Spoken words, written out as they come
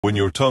When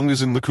your tongue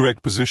is in the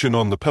correct position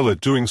on the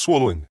palate during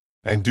swallowing,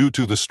 and due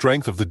to the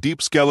strength of the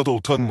deep skeletal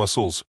tongue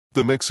muscles,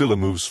 the maxilla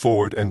moves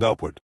forward and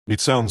upward. It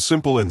sounds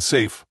simple and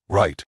safe,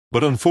 right?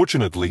 But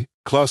unfortunately,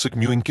 classic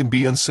mewing can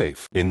be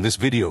unsafe. In this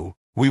video,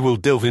 we will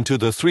delve into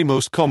the 3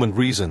 most common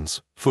reasons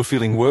for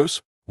feeling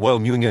worse while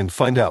mewing and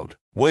find out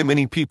why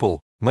many people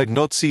might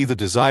not see the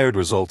desired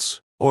results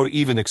or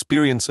even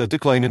experience a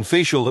decline in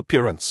facial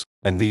appearance.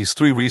 And these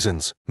 3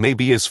 reasons may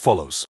be as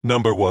follows.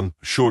 Number 1.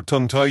 Short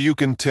tongue tie. You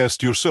can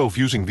test yourself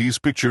using these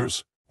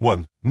pictures.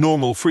 1.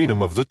 Normal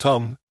freedom of the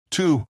tongue.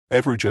 2.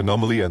 Average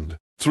anomaly. And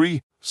 3.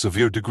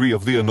 Severe degree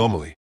of the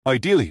anomaly.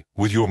 Ideally,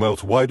 with your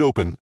mouth wide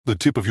open, the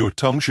tip of your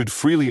tongue should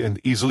freely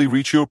and easily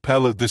reach your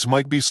palate. This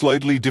might be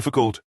slightly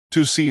difficult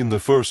to see in the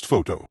first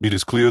photo. It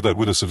is clear that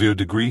with a severe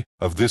degree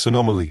of this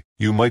anomaly,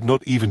 you might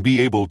not even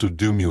be able to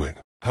do mewing.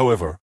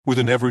 However, with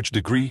an average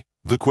degree,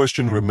 the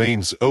question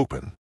remains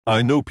open.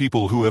 I know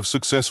people who have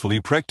successfully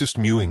practiced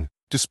mewing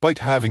despite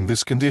having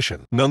this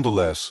condition.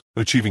 Nonetheless,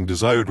 achieving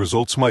desired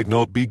results might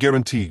not be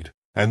guaranteed,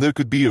 and there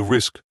could be a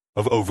risk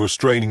of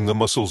overstraining the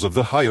muscles of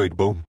the hyoid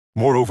bone.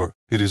 Moreover,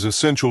 it is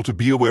essential to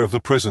be aware of the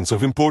presence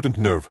of important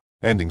nerve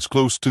endings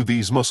close to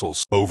these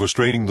muscles.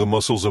 Overstraining the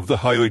muscles of the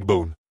hyoid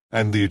bone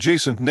and the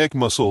adjacent neck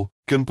muscle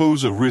can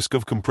pose a risk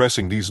of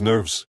compressing these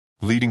nerves,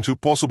 leading to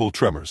possible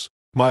tremors,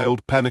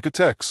 mild panic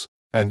attacks,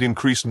 and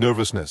increased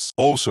nervousness.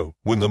 Also,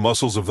 when the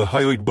muscles of the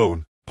hyoid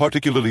bone,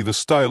 particularly the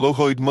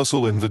stylohyoid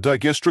muscle and the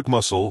digastric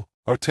muscle,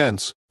 are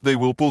tense, they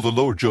will pull the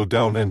lower jaw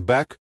down and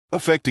back,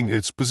 affecting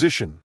its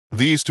position.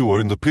 These 2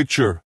 are in the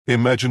picture.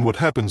 Imagine what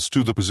happens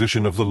to the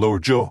position of the lower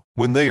jaw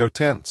when they are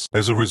tense.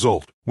 As a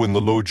result, when the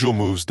lower jaw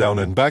moves down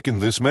and back in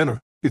this manner,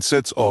 it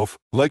sets off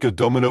like a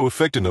domino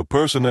effect in a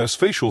person's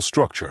facial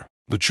structure.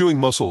 The chewing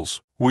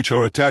muscles, which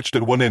are attached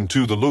at one end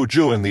to the lower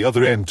jaw and the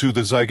other end to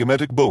the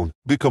zygomatic bone,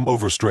 become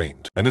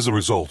overstrained. And as a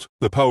result,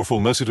 the powerful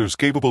masseters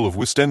capable of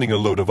withstanding a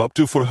load of up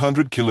to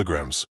 400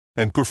 kilograms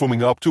and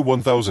performing up to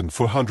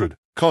 1,400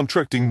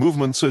 contracting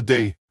movements a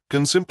day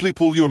can simply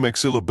pull your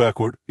maxilla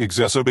backward,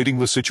 exacerbating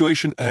the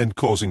situation and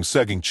causing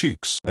sagging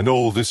cheeks. And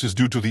all this is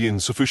due to the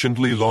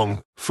insufficiently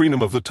long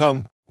freedom of the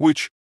tongue,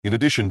 which, in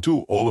addition to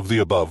all of the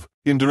above,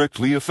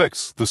 indirectly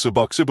affects the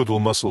suboccipital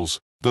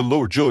muscles. The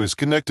lower jaw is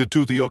connected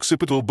to the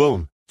occipital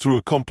bone through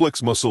a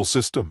complex muscle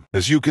system.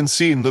 As you can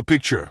see in the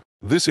picture,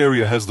 this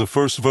area has the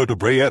first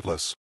vertebrae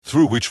atlas,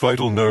 through which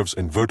vital nerves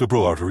and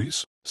vertebral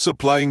arteries,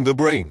 supplying the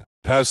brain,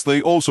 pass.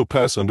 They also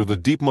pass under the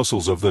deep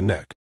muscles of the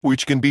neck,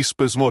 which can be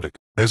spasmodic.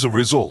 As a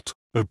result,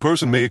 a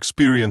person may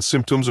experience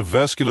symptoms of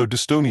vascular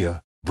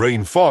dystonia,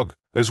 brain fog,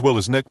 as well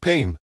as neck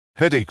pain,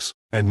 headaches,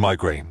 and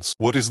migraines.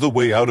 What is the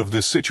way out of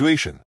this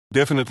situation?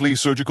 Definitely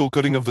surgical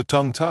cutting of the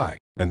tongue tie.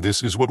 And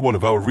this is what one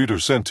of our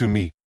readers sent to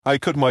me. I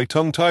cut my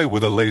tongue tie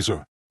with a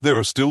laser. There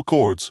are still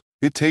cords.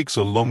 It takes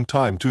a long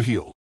time to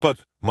heal. But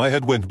my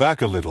head went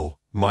back a little,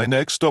 my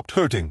neck stopped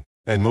hurting,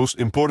 and most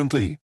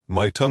importantly,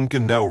 my tongue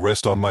can now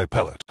rest on my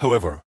palate.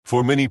 However,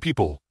 for many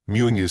people,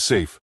 mewing is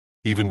safe.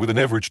 Even with an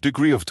average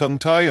degree of tongue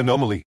tie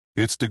anomaly,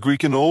 its degree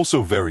can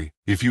also vary.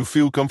 If you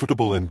feel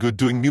comfortable and good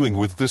doing mewing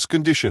with this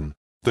condition,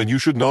 then you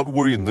should not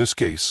worry in this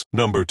case.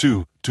 Number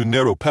 2. Too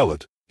narrow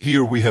palate.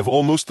 Here we have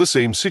almost the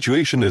same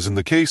situation as in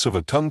the case of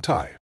a tongue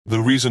tie. The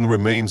reason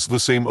remains the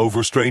same: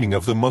 overstraining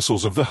of the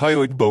muscles of the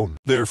hyoid bone.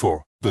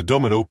 Therefore, the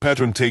domino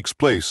pattern takes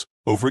place.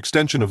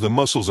 Overextension of the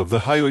muscles of the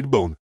hyoid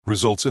bone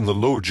results in the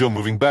lower jaw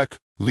moving back,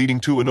 leading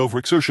to an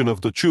overexertion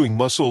of the chewing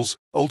muscles,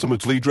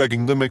 ultimately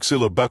dragging the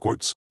maxilla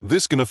backwards.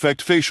 This can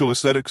affect facial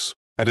aesthetics,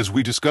 and as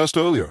we discussed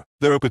earlier,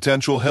 there are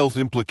potential health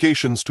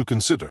implications to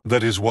consider.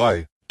 That is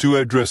why, to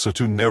address a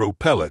too narrow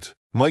palate,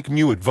 Mike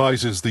Mew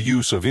advises the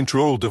use of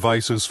interoral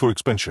devices for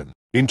expansion.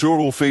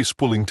 Interoral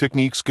face-pulling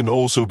techniques can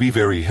also be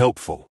very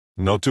helpful.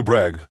 Not to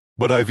brag,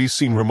 but I've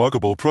seen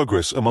remarkable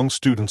progress among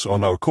students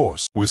on our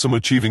course, with some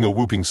achieving a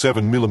whopping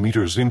 7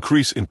 mm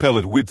increase in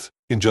palate width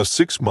in just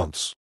 6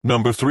 months.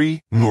 Number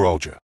 3.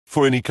 Neuralgia.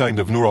 For any kind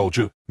of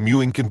neuralgia,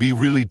 mewing can be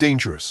really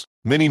dangerous.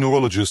 Many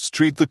neurologists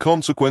treat the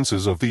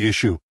consequences of the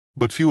issue,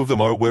 but few of them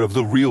are aware of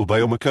the real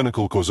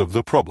biomechanical cause of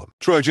the problem.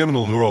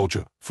 Trigeminal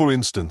neuralgia, for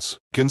instance,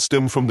 can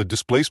stem from the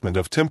displacement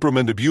of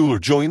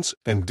temporomandibular joints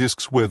and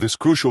discs where this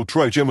crucial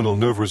trigeminal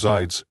nerve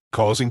resides,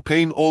 causing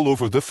pain all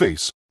over the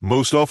face.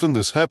 Most often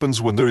this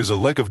happens when there is a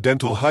lack of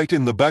dental height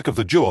in the back of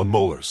the jaw and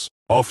molars.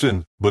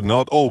 Often, but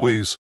not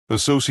always,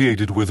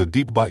 associated with a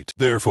deep bite.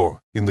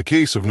 Therefore, in the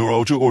case of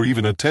neuralgia or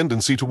even a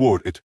tendency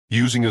toward it,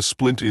 using a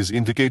splint is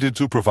indicated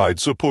to provide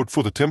support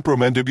for the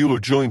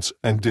temporomandibular joints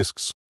and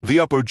discs. The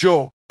upper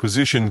jaw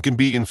position can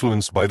be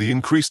influenced by the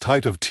increased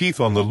height of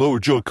teeth on the lower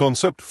jaw,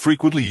 concept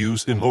frequently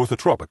used in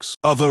orthotropics.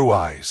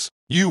 Otherwise,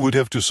 you would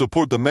have to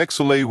support the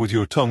maxillae with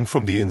your tongue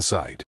from the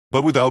inside.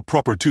 But without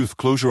proper tooth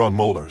closure on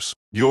molars,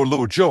 your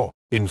lower jaw,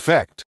 in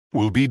fact,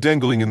 will be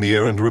dangling in the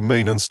air and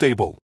remain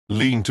unstable,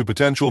 leading to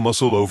potential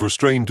muscle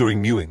overstrain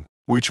during mewing,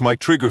 which might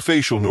trigger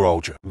facial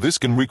neuralgia. This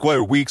can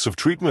require weeks of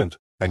treatment,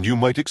 and you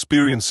might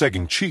experience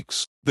sagging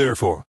cheeks.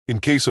 Therefore, in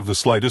case of the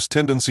slightest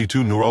tendency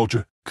to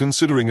neuralgia,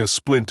 considering a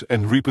splint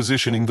and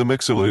repositioning the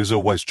maxilla is a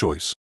wise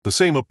choice. The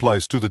same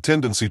applies to the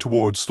tendency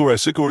towards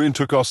thoracic or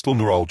intercostal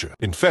neuralgia.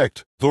 In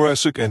fact,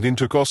 thoracic and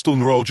intercostal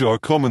neuralgia are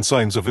common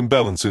signs of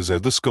imbalances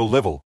at the skull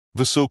level,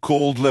 the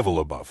so-called level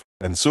above.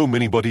 And so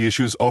many body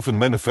issues often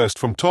manifest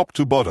from top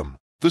to bottom,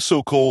 the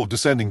so-called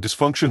descending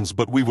dysfunctions,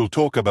 but we will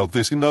talk about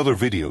this in other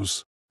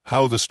videos.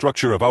 How the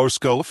structure of our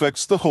skull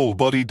affects the whole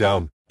body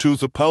down to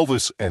the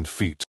pelvis and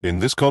feet. In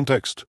this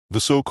context,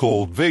 the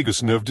so-called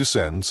vagus nerve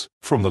descends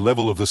from the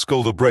level of the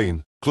skull, the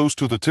brain, close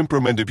to the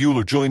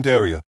temporomandibular joint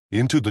area,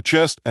 into the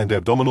chest and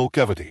abdominal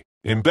cavity.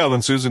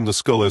 Imbalances in the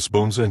skull S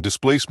bones and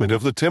displacement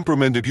of the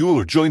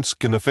temporomandibular joints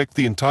can affect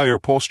the entire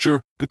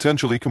posture,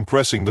 potentially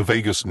compressing the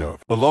vagus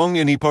nerve along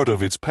any part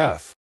of its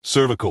path,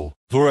 cervical,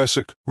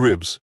 thoracic,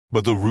 ribs,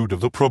 but the root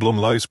of the problem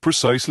lies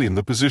precisely in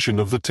the position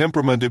of the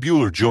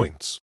temporomandibular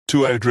joints.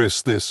 To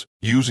address this,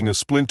 using a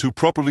splint to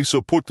properly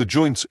support the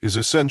joints is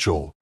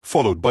essential,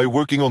 followed by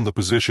working on the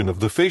position of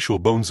the facial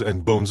bones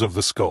and bones of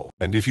the skull.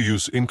 And if you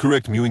use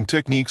incorrect mewing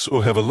techniques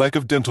or have a lack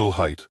of dental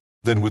height,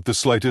 then with the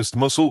slightest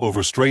muscle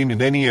overstrain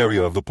in any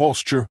area of the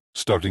posture,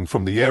 starting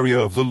from the area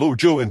of the lower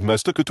jaw and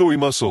masticatory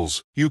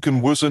muscles, you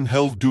can worsen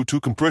health due to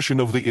compression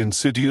of the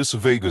insidious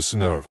vagus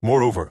nerve.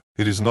 Moreover,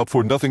 it is not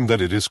for nothing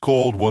that it is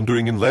called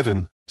wandering in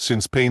Latin,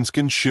 since pains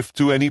can shift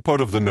to any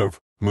part of the nerve,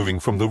 moving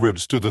from the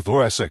ribs to the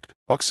thoracic,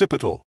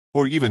 occipital,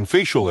 or even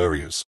facial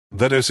areas.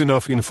 That is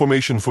enough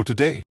information for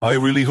today. I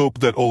really hope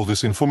that all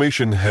this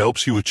information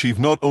helps you achieve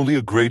not only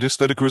a great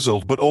aesthetic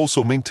result but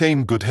also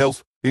maintain good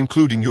health,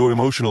 including your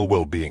emotional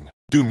well-being.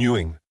 Do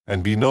mewing,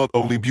 and be not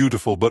only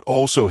beautiful but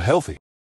also healthy.